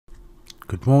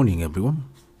Good morning everyone.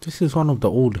 This is one of the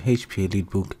old HP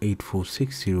Elitebook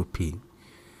 8460P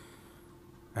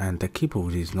and the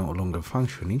keyboard is no longer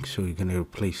functioning, so you're going to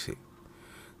replace it.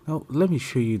 Now let me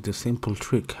show you the simple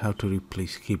trick how to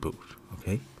replace keyboard.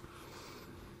 Okay,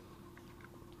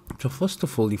 so first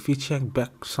of all, if you check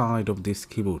back side of this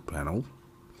keyboard panel,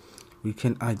 we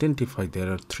can identify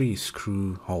there are 3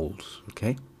 screw holes.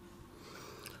 Okay,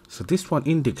 so this one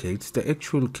indicates the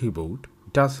actual keyboard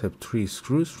does have 3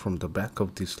 screws from the back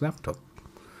of this laptop.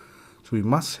 So we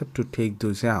must have to take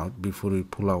those out before we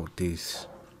pull out this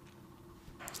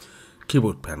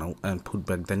keyboard panel and put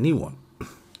back the new one.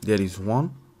 There is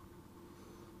one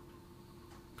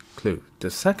clue. The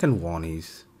second one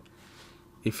is,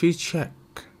 if you check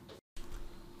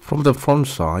from the front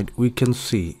side, we can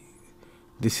see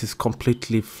this is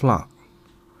completely flat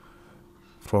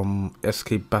from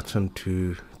escape button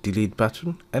to delete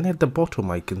button, and at the bottom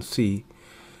I can see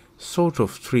sort of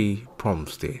 3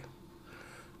 prompts there.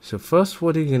 So first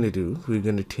what we're going to do, we're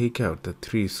going to take out the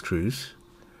 3 screws.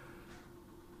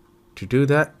 To do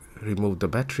that, remove the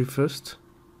battery first.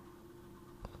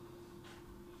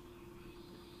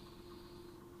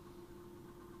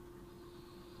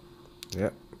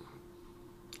 Yeah.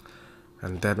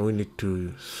 And then we need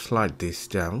to slide this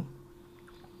down.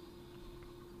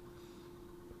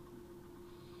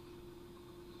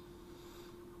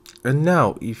 And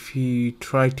now if you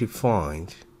try to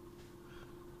find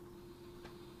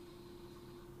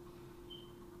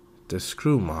the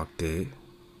screw mark there,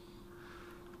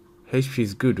 HP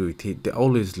is good with it. They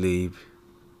always leave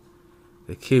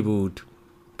the keyboard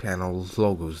panel's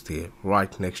logos there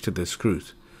right next to the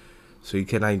screws, so you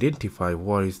can identify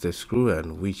what is the screw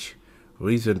and which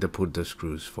reason they put the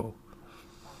screws for.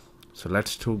 So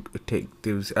let's take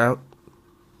these out.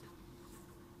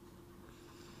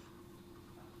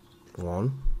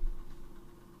 1,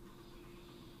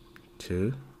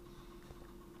 2,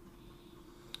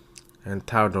 and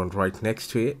third one right next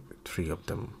to it, 3 of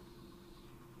them.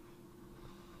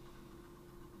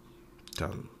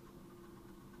 Done.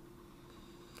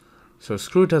 So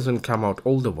screw doesn't come out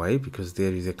all the way because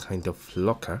there is a kind of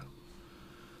locker,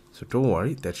 so don't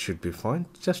worry, that should be fine.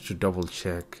 Just to double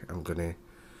check, I'm gonna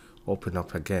open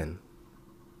up again.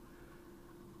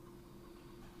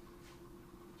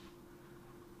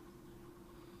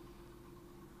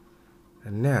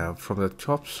 And now from the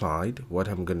top side, what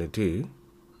I'm gonna do,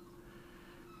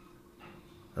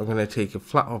 I'm gonna take a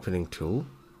flat opening tool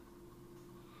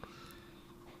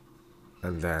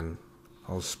and then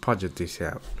I'll spudget this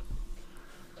out.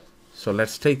 So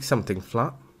let's take something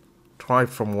flat, try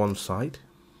from one side.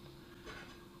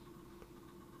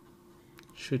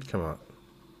 Should come out.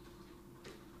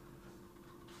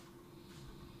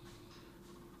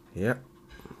 Yeah,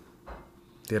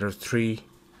 there are 3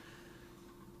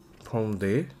 from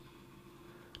there.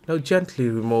 Now gently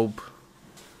remove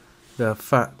the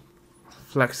fat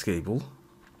flex cable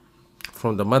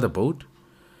from the motherboard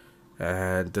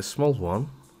and the small one,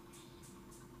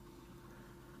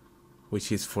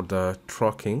 which is for the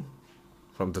tracking,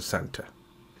 from the center.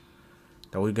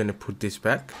 Now we're going to put this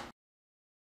back.